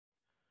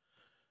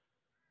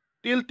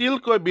তিল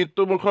তিলকৈ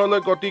মৃত্যুমুখলৈ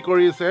গতি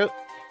কৰিছে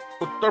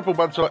উত্তৰ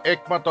পূৰ্বাঞ্চলৰ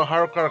একমাত্ৰ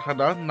সাৰ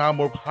কাৰখানা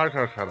নামৰ সাৰ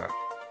কাৰখানা।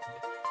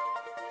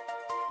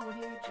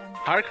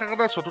 সাৰ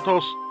কাৰখানাৰ চতুৰ্থ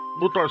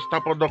গোটৰ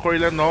স্থাপন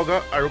নকৰিলে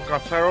নগাঁও আৰু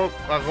কাছাৰৰ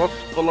কাগজ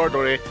কলৰ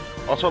দৰে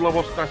অচল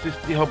অৱস্থাৰ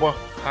সৃষ্টি হ'ব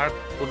সাৰ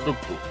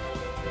উদ্যোগটো।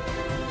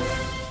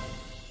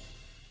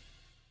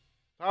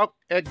 চাওক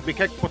এক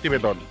বিশেষ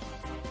প্ৰতিবেদন।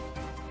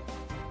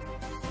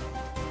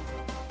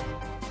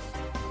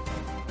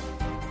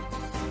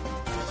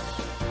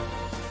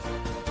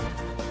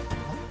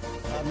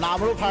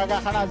 নামৰূপ সাৰ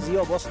কাৰখানা যি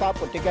অৱস্থা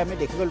প্ৰত্যেকে আমি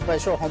দেখিবলৈ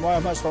পাইছোঁ, সময়ে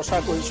সময়ে চৰ্চা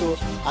কৰিছোঁ।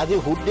 আজি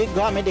সুদীৰ্ঘ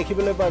আমি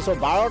দেখিবলৈ পাইছোঁ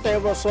 12-13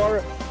 বছৰ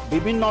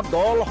বিভিন্ন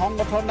দল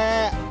সংগঠনে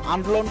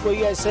আন্দোলন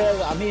কৰি আছে।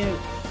 আমি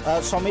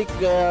শ্ৰমিক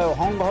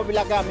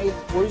সংঘবিলাকে আমি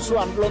কৰিছোঁ,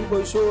 আন্দোলন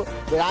কৰিছোঁ,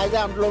 ৰাইজে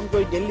আন্দোলন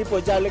কৰি দিল্লী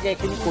পৰ্যায়লৈকে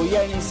এইখিনি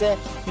কঢ়িয়াই আনিছে,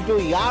 কিন্তু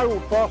ইয়াৰ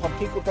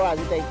সঠিক উত্তৰ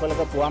আজি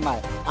তাৰিখলৈকে পোৱা নাই।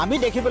 আমি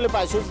দেখিবলৈ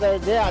পাইছোঁ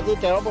যে আজি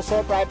 13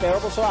 বছৰ প্ৰায় 13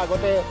 বছৰ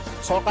আগতে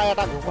চৰকাৰে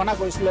এটা ঘোষণা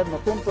কৰিছিলে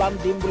নতুন প্লান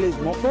দিম বুলি।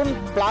 নতুন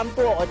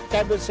প্লানটো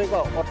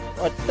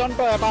অত্যন্ত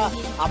এটা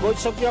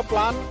আৱশ্যকীয়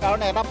প্লান, কাৰণ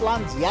এটা প্লান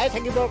জীয়াই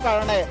থাকিবৰ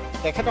কাৰণে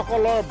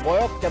তেখেতসকলৰ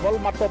বয়স কেৱল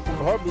মাত্ৰ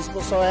 15-20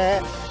 বছৰহে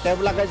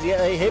তেওঁবিলাকে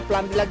সেই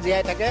প্লানবিলাক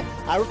জীয়াই থাকে,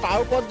 আৰু তাৰ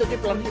ওপৰত যদি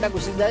প্লানকেইটা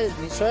গুচি যায়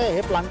নিশ্চয়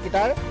সেই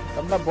প্লানকেইটাৰ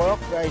তাৰমানে বয়স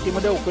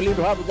ইতিমধ্যে উকলি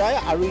ধৰা বুজায়,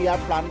 আৰু ইয়াৰ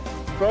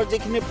প্লান্টৰ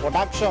যিখিনি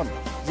প্ৰডাকশ্যন,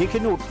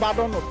 যিখিনি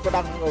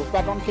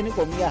উৎপাদনখিনি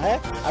কমি আহে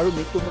আৰু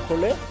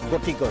মৃত্যুমুখলৈ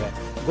গতি কৰে।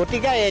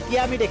 গতিকে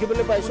এতিয়া আমি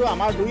দেখিবলৈ পাইছোঁ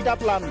আমাৰ দুইটা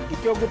প্লান,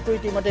 দ্বিতীয় গোটটো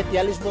ইতিমধ্যে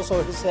 43 বছৰ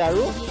হৈছে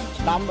আৰু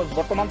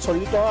বৰ্তমান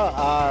চলিত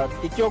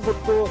তৃতীয়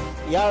গোটটো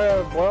ইয়াৰ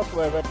বয়স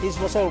 30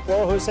 বছৰ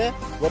ওপৰ হৈছে।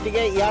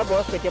 গতিকে ইয়াৰ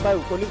বয়স কেতিয়াবাই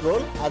উকলি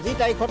গ'ল। আজিৰ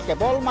তাৰিখত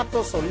কেৱল মাত্ৰ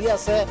চলি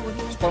আছে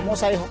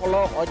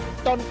কৰ্মচাৰীসকলৰ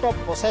অত্যন্ত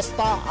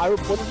প্ৰচেষ্টা, আৰু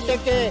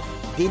প্ৰত্যেকে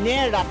দিনে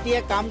ৰাতিয়ে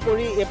কাম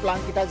কৰি এই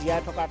প্লানকেইটা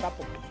জীয়াই থকা এটা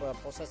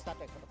প্ৰচেষ্টা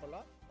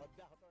তেখেতসকলৰ।